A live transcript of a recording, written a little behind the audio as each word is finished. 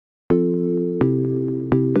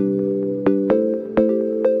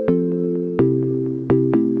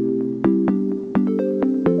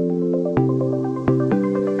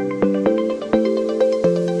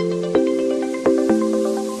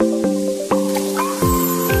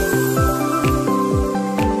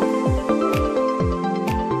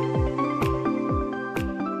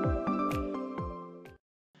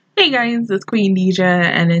Hey guys, it's Queendija,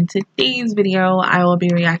 and in today's video, I will be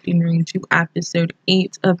reacting to episode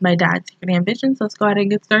 8 of My Dad's Secret Ambitions. Let's go ahead and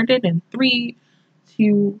get started in 3,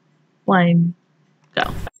 2, 1,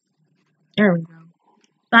 go. There we go.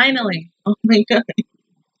 Finally! Oh my god.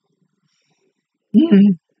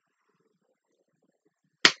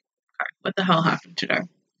 What the hell happened today?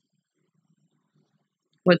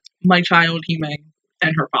 With my child, Higa,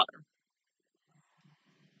 and her father.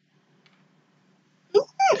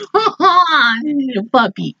 Little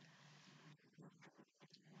puppy.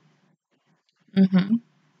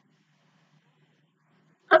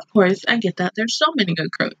 Of course, I get that. There's so many good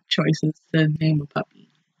choices to name a puppy.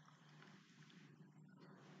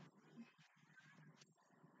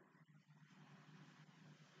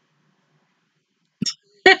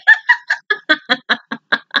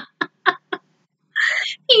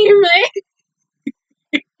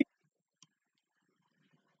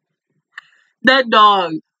 That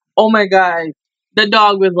dog, oh my god. The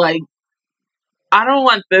dog was like, I don't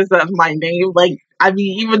want this as my name. Like, I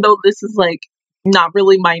mean, even though this is like not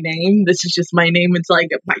really my name, this is just my name. It's like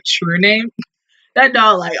my true name. That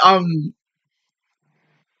dog, like,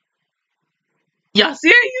 y'all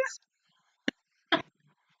serious? And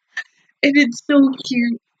it's so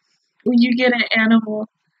cute when you get an animal,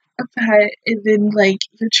 a pet, and then like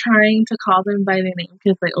you're trying to call them by their name.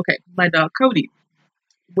 Because like, okay, my dog Cody,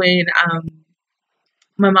 when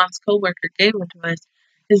my mom's coworker gave him to us,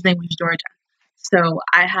 his name was Georgia. So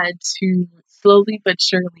I had to slowly but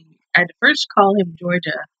surely, I'd first call him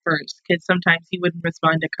Georgia first, because sometimes he wouldn't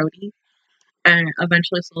respond to Cody. And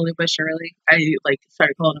eventually, slowly but surely, I like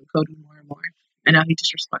started calling him Cody more and more. And now he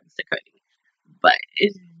just responds to Cody. But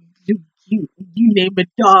you name a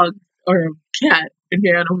dog or a cat, an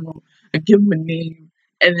animal, and give them a name.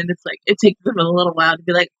 And then it's like, it takes them a little while to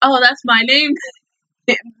be like, oh, that's my name.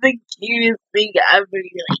 It's the cutest thing ever.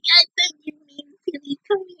 You're like, I think you mean Timmy,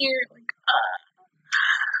 come here. Like,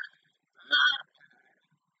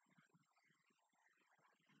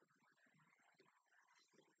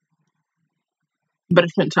 But I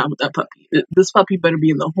spent time with that puppy. This puppy better be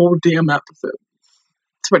in the whole damn episode.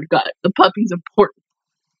 Swear to God, the puppy's important.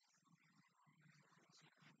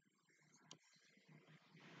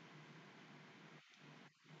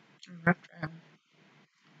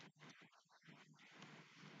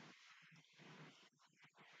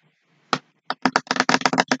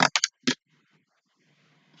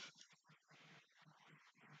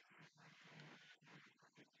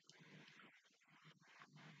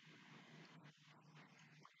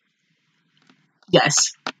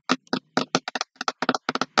 Yes.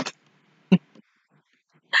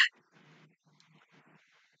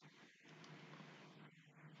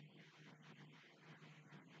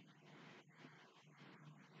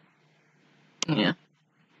 Yeah.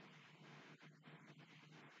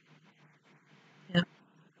 Yeah.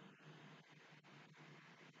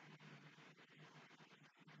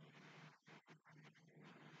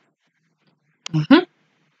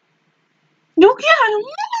 Yuki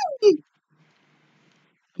Aly.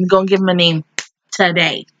 I'm gonna give him a name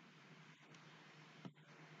today.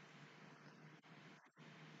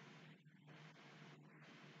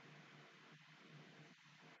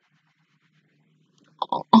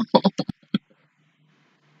 Oh.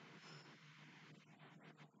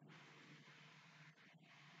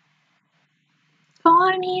 Go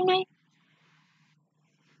on, Higa.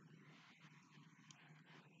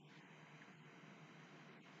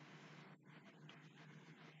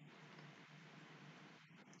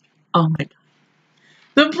 Oh my god.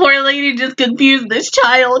 The poor lady just confused this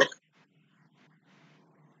child.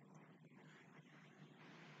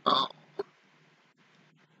 Oh.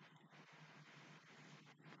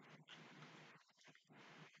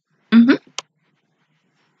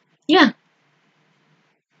 Yeah.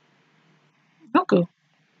 Okay.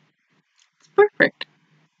 It's perfect.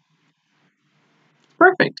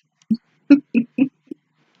 Perfect.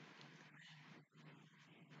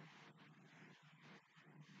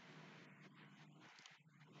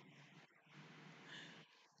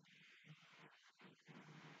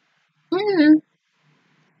 Yeah.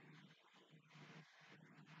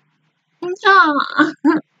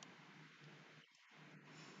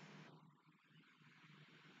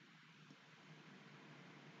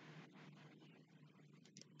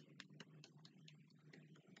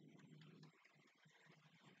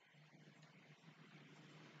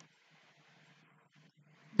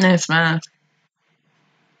 Nice mask.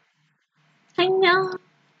 I know.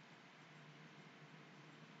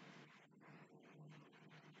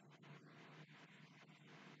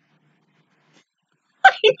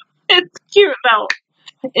 It's cute though.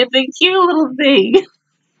 It's a cute little thing.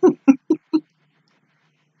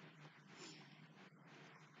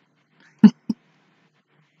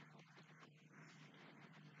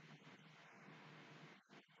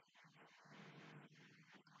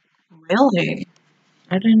 Really?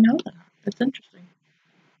 I didn't know that. That's interesting.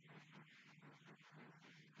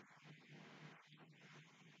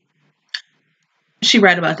 She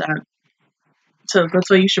read about that. So that's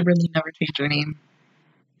why you should really never change your name.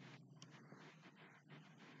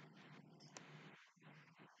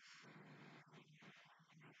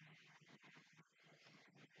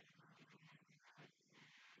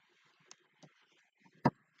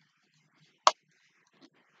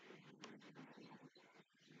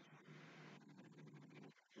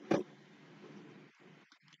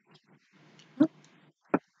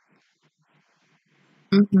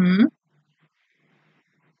 Mm-hmm.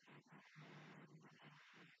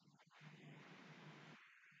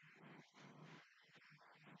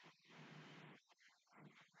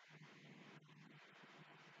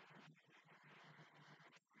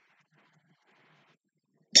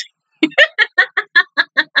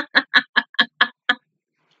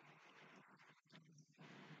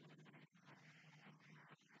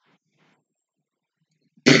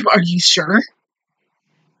 Are you sure?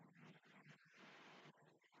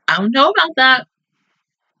 I don't know about that.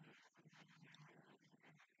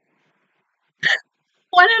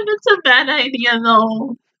 What if it's a bad idea,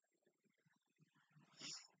 though?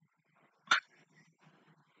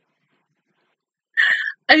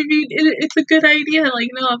 I mean, it's a good idea, like,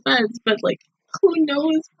 no offense, but, like, who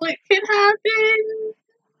knows what could happen?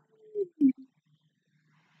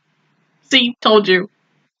 See, told you.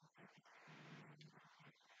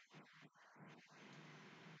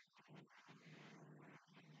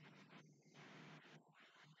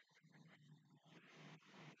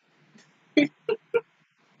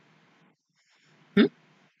 Hmm?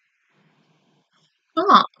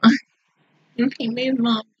 Oh, okay, maybe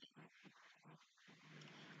mom.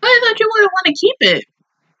 I thought you wouldn't want to keep it.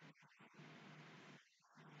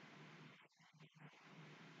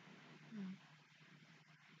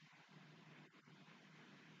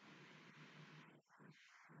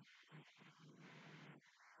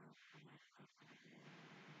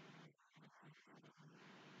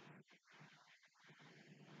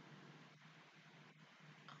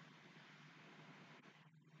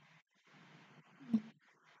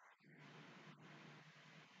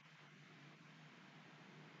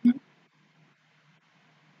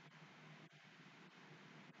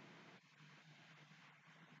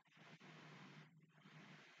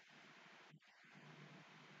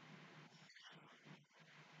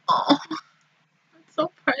 Oh, that's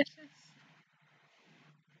so precious.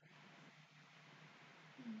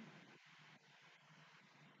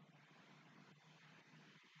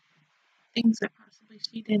 Things that possibly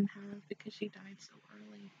she didn't have because she died so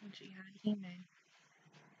early when she had Hime.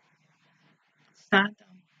 Sad though.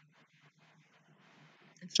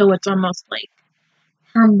 And so it's almost like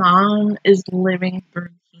her mom is living through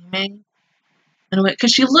Hime in a way,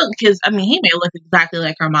 because I mean, Hime looks exactly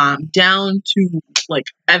like her mom, down to like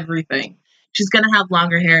everything. She's gonna have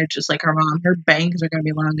longer hair just like her mom. Her bangs are gonna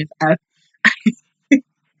be long as F.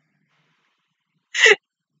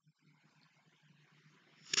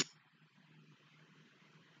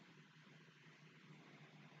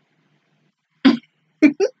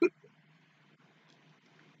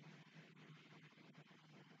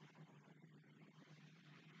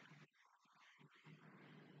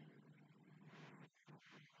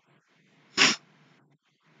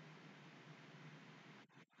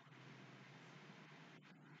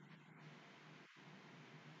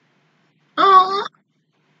 Oh,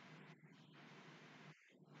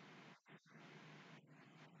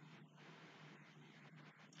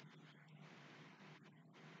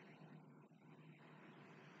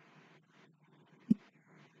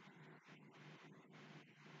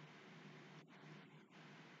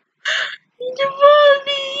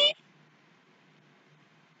 mommy.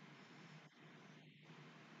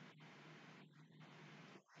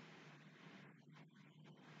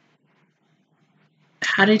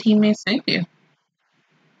 How did Hime save you?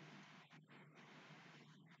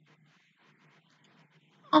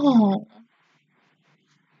 Oh,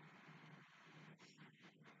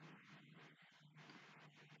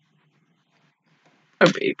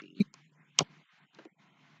 her baby.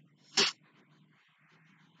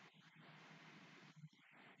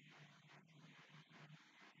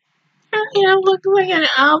 Her hair looks like an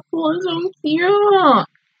apple. It's so cute.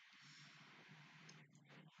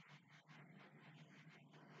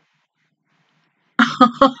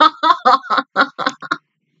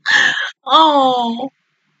 Oh,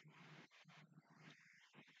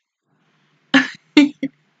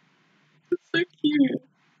 so cute.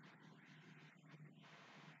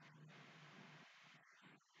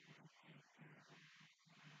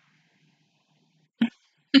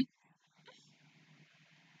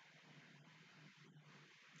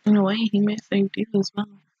 In a way, he may save you as well.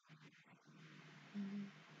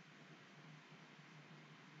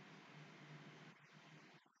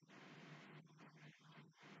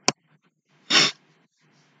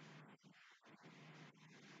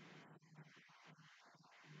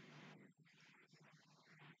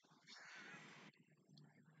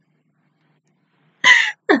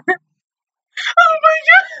 Oh my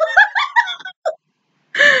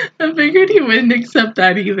god! I figured he wouldn't accept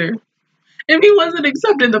that either. If he wasn't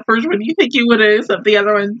accepting the first one, you think he would have accepted the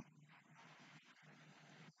other one?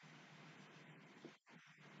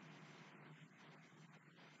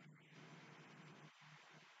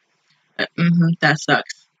 That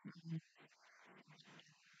sucks.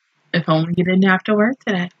 If only you didn't have to work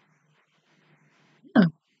today. Yeah.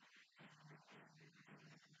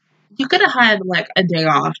 You could have had like a day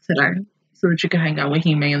off today so that you could hang out with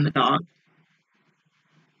Hime and the dog.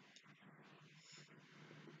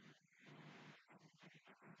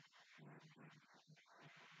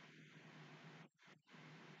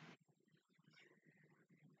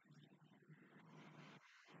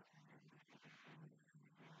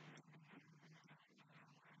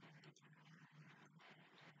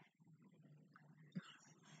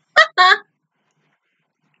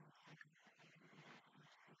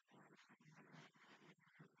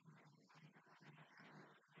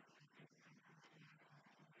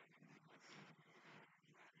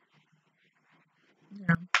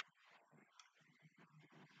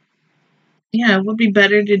 Yeah, it would be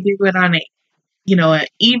better to do it on a, yeah, it would be better to do it on a, an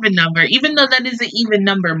even number, even though that is an even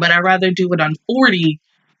number, but I'd rather do it on 40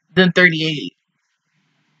 than 38.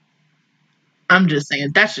 I'm just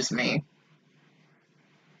saying, that's just me.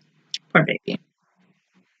 Poor baby.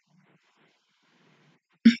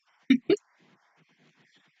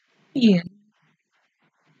 Yeah.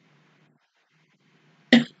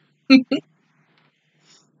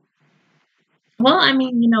 Well, I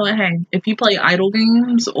mean, you know what? Hey, if you play idle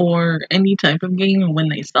games or any type of game when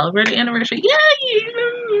they celebrate an anniversary, yeah.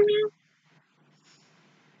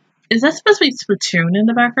 Is that supposed to be Splatoon in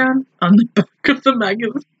the background on the back of the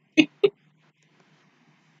magazine?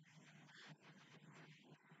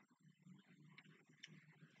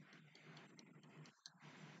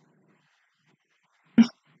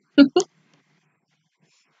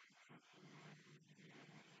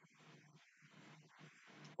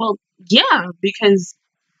 Well, yeah, because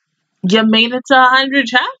you made it to 100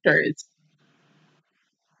 chapters.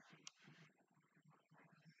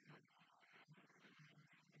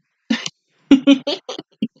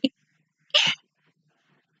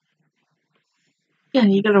 Yeah,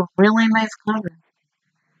 you get a really nice cover.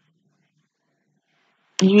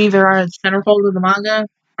 You either are a centerfold of the manga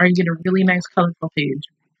or you get a really nice colorful page.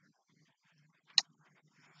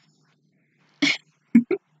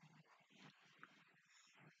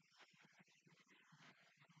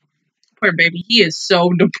 Poor baby, he is so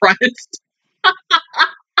depressed.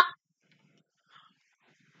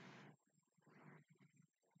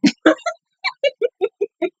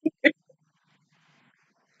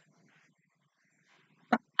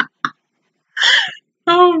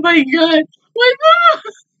 Oh my god. What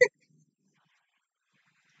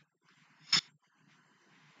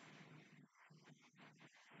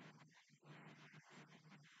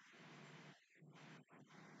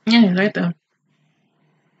the? Yeah, right there.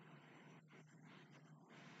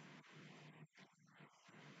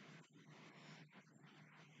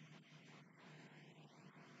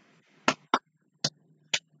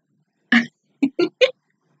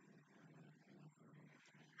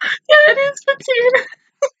 Yeah, it is 15.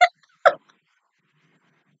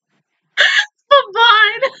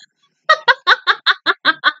 Fine.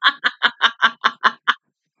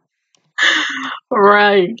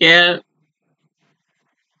 Right, yeah.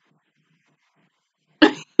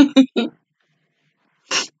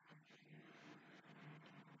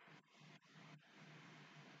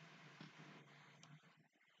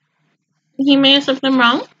 He made something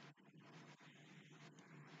wrong?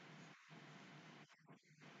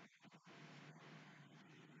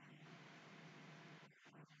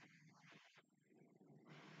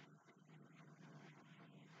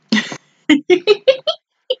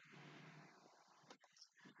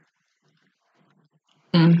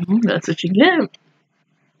 That's what you get.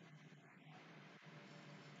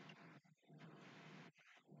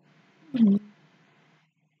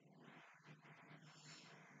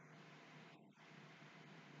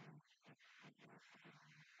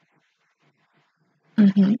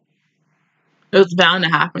 Mm-hmm. It was bound to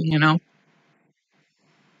happen, you know.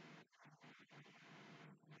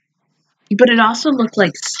 But it also looked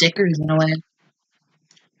like stickers in a way.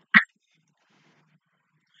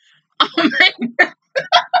 Oh my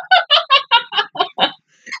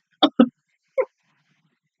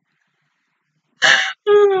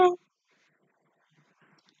Oh,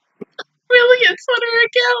 really? It's Twitter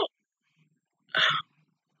account?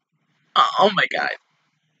 Oh my god.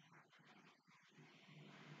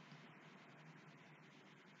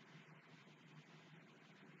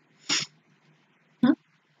 Huh?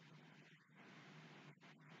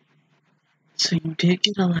 So you did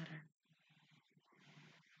get a letter.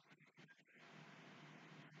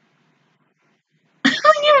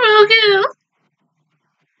 You're welcome.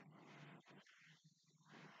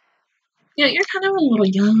 Yeah, you're kind of a little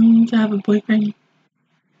young to have a boyfriend.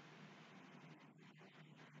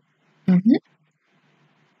 Mm-hmm.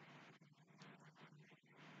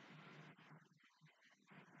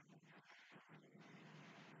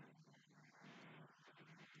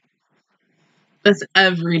 That's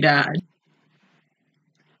every dad.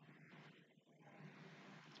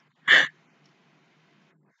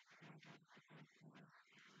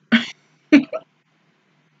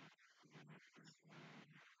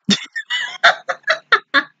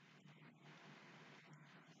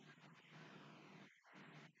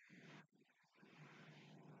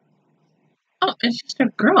 Oh, it's just a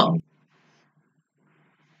girl.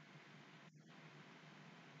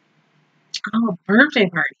 Oh, birthday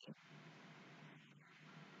party.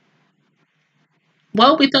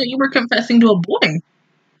 Well, we thought you were confessing to a boy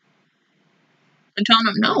and telling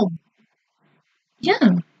him no.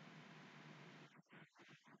 Yeah,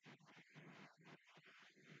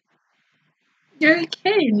 you're a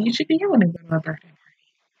kid. You should be able to go to a birthday party.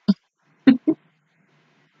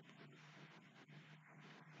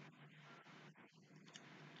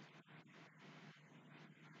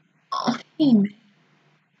 Oh, hey, man.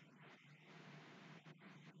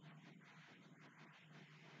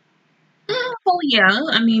 Well, yeah.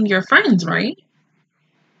 I mean, you're friends, right?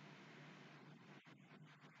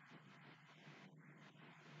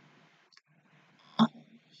 Oh,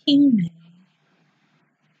 hey, man.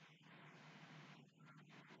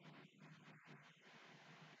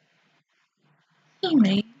 Hey,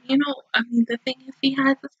 man. You know, I mean, the thing is, he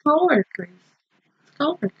has his coworkers. His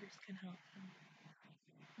coworkers can help him.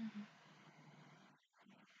 Mhm.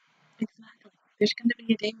 Exactly. There's going to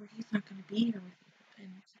be a day where he's not going to be here with you,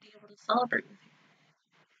 and to be able to celebrate with you.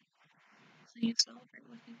 So you celebrate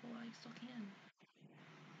with people while you still can.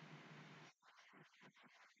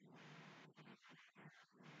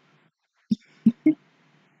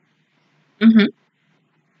 Mm-hmm.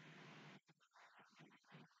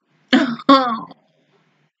 Oh,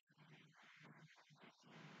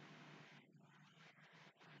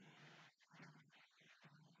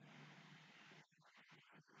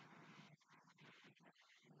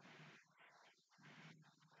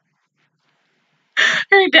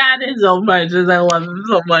 her dad is so much as I love him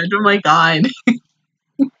so much. Oh my god.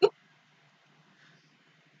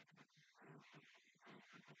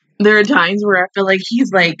 There are times where I feel like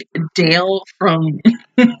he's like Dale from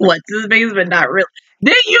what's his face, but not really.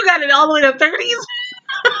 Then you got it all the way to 30s?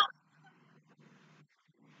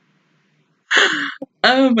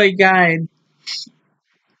 Oh my god.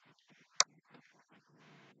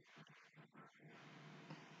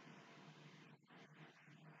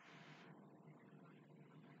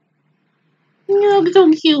 You look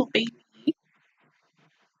so cute, baby.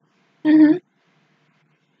 Mm-hmm.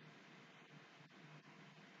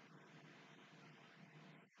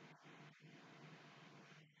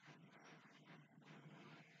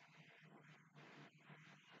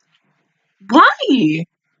 Why?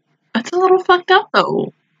 That's a little fucked up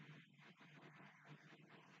though.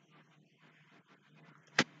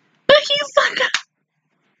 But he's like,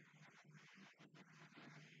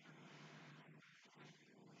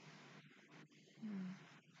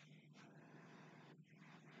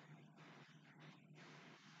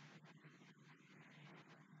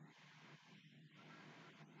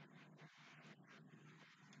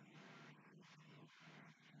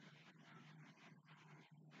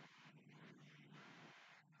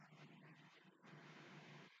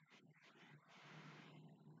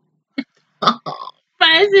 oh,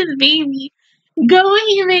 Brysis, baby. Go,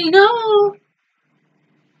 Human, go.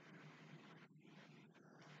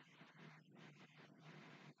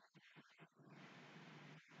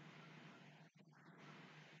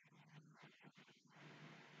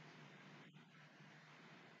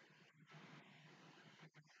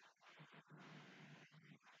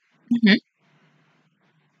 Mm-hmm.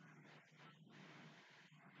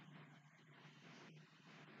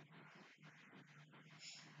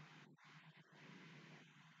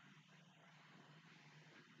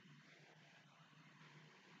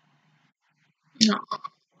 Oh,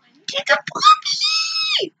 get the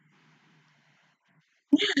puppy.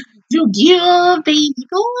 You cute, baby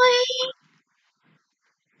boy.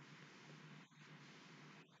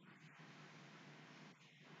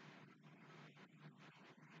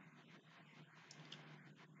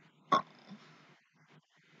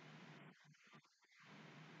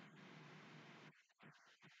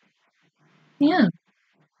 Yeah.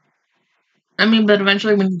 I mean, but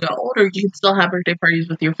eventually when you get older, you can still have birthday parties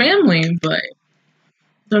with your family, but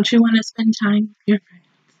don't you want to spend time with your friends?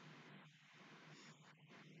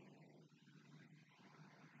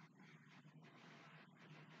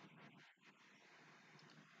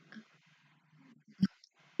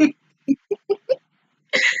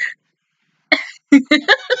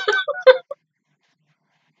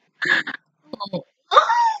 Oh,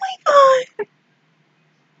 oh my god.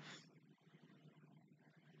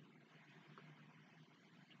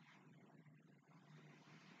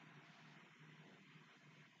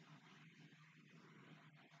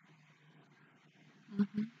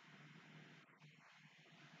 Mhm.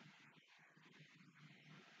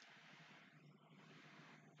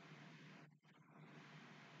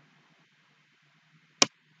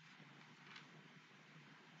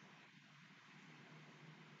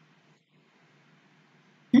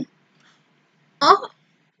 Oh,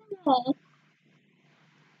 oh.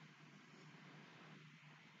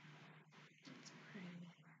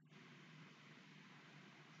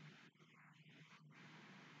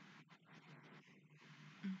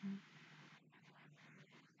 Mhm.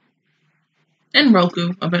 And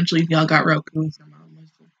Roku. Eventually, y'all got Roku. So mom was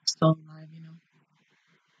still alive, you know.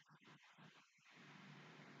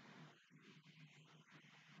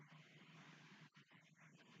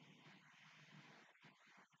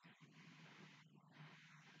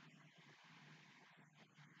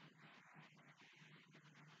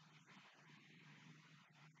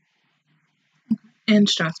 And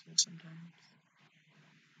stressful sometimes.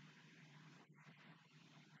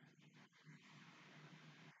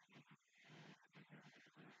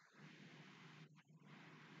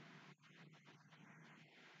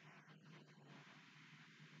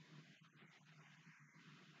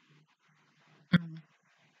 Mm.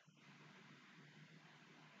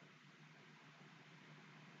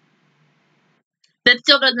 That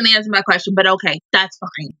still doesn't answer my question, but okay, that's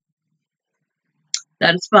fine.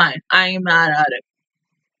 That is fine. I am not at it.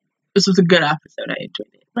 This was a good episode. I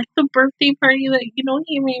enjoyed it. Like the birthday party that,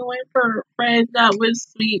 he made went for Fred. That was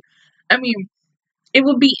sweet. I mean, it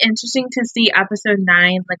would be interesting to see episode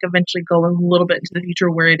 9, like, eventually go a little bit into the future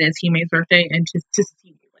where it is Hime's birthday and just to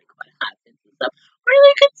see, like, what happens and stuff. Or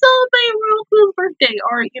they could celebrate Roku's birthday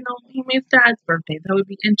or, Hime's dad's birthday. That would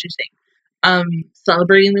be interesting.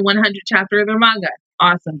 Celebrating the 100 chapter of their manga.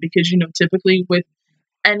 Awesome. Because, typically with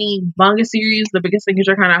any manga series, the biggest thing is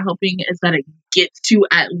you're kind of hoping is that it gets to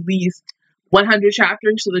at least 100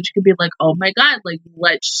 chapters so that you can be like, oh my god, like,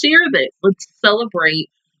 let's share this. Let's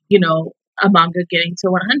celebrate, a manga getting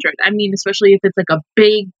to 100. I mean, especially if it's like a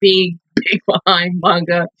big, big, big behind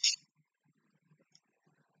manga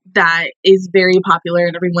that is very popular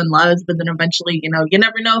and everyone loves, but then eventually, you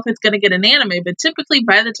never know if it's going to get an anime, but typically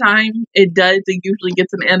by the time it does, it usually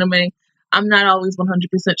gets an anime. I'm not always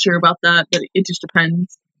 100% sure about that, but it just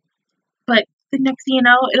depends. But the next thing you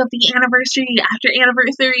know, it'll be anniversary after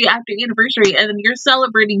anniversary after anniversary, and then you're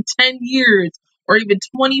celebrating 10 years or even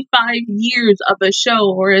 25 years of a show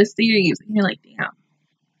or a series, and you're like, damn,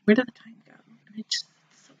 where did the time go? And it's just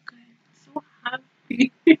so good, so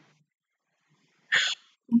happy.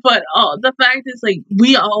 But the fact is, like,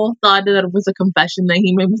 we all thought that it was a confession that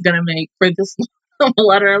he was gonna make for this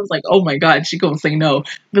letter. I was like, oh my god, she gonna say no.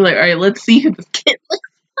 Be like, all right, let's see who this kid looks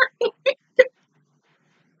like.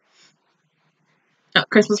 Oh,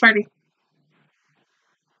 Christmas party.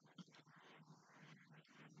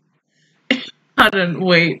 Hold on,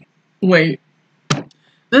 wait.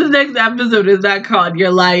 This next episode is not called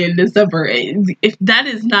Your Lie in December. If that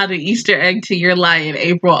is not an Easter egg to Your Lie in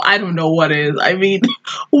April, I don't know what is. I mean,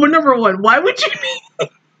 well, number one, why would you need...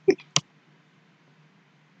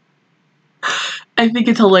 I think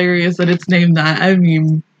it's hilarious that it's named that. I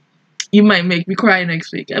mean, you might make me cry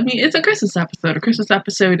next week. I mean, it's a Christmas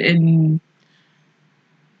episode in...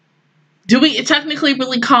 Do we technically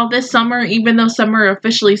really call this summer, even though summer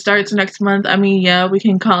officially starts next month? I mean, yeah, we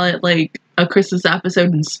can call it, like, a Christmas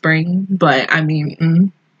episode in spring, but, I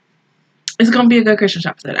mean, it's gonna be a good Christmas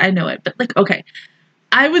episode. I know it. But, like, okay.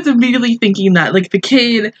 I was immediately thinking that, like, the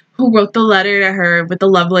kid who wrote the letter to her with the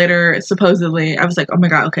love letter, supposedly, I was like, oh my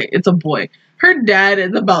god, okay, it's a boy. Her dad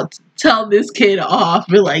is about to tell this kid off,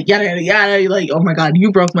 be like, yada, yada, yada. Like, oh my god,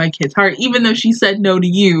 you broke my kid's heart. Even though she said no to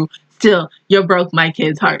you, still, you broke my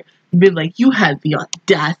kid's heart. Be like, you had the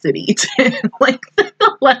audacity to, like, send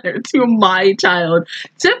the letter to my child.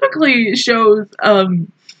 Typically shows,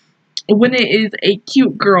 when it is a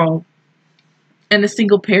cute girl and a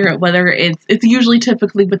single parent, whether it's usually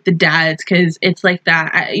typically with the dads, because it's like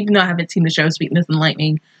that. Even though I haven't seen the show Sweetness and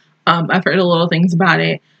Lightning, I've heard a little things about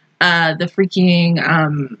it. The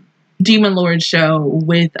freaking Demon Lord show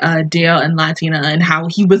with Dale and Latina, and how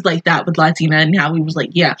he was like that with Latina, and how he was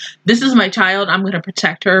like, yeah, this is my child, I'm gonna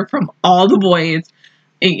protect her from all the boys.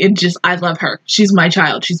 It just, I love her, she's my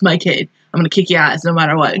child, she's my kid, I'm gonna kick your ass no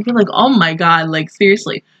matter what. And you're like, oh my god, like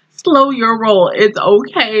seriously, slow your roll, it's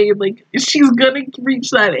okay, like she's gonna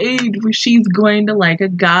reach that age where she's going to like a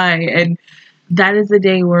guy, and that is the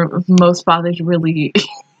day where most fathers really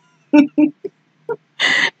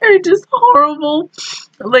are just horrible.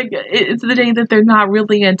 Like, it's the day that they're not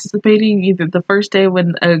really anticipating. Either the first day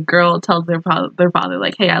when a girl tells their father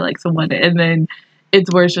like, hey, I like someone, and then it's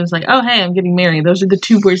worse, just like, oh, hey, I'm getting married. Those are the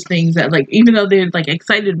two worst things that, like, even though they're like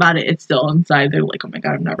excited about it, it's still inside. They're like, oh my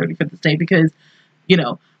god, I'm not ready for this day, because, you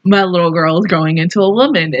know, my little girl is growing into a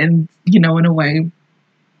woman. And, you know, in a way,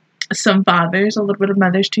 some fathers, a little bit of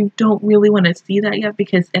mothers too, don't really want to see that yet,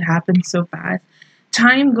 because it happens so fast.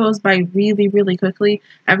 Time goes by really, really quickly.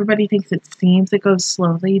 Everybody thinks it seems it goes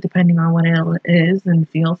slowly, depending on what it is and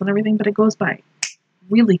feels and everything, but it goes by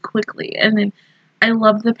really quickly. And then I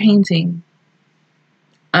love the painting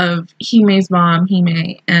of Hime's mom,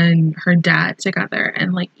 Hime, and her dad together,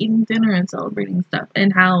 and like eating dinner and celebrating stuff,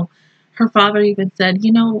 and how her father even said,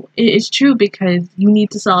 you know, it's true, because you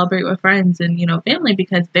need to celebrate with friends and, you know, family,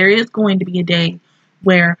 because there is going to be a day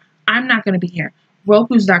where I'm not going to be here.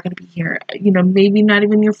 Roku's not going to be here. You know, maybe not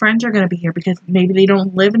even your friends are going to be here, because maybe they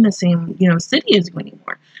don't live in the same, you know, city as you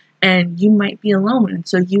anymore. And you might be alone. And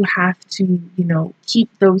so you have to, you know, keep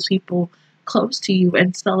those people close to you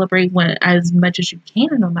and celebrate as much as you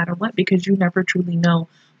can, no matter what, because you never truly know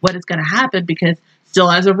what is going to happen. Because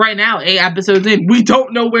still, as of right now, 8 episodes in, we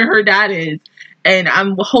don't know where her dad is. And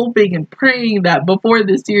I'm hoping and praying that before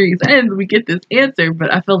this series ends, we get this answer.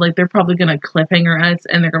 But I feel like they're probably going to cliffhanger us,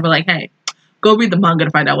 and they're going to be like, hey, go read the manga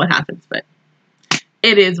to find out what happens. But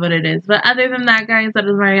it is what it is. But other than that, guys, that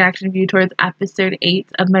is my reaction view towards episode 8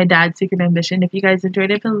 of My Dad's Secret Ambition. If you guys enjoyed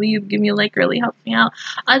it, please give me a like. It really helps me out.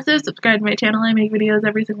 Also, subscribe to my channel. I make videos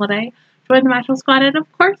every single day. Join the Maxwell Squad. And,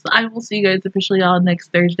 of course, I will see you guys officially all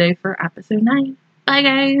next Thursday for episode 9. Bye,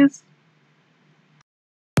 guys.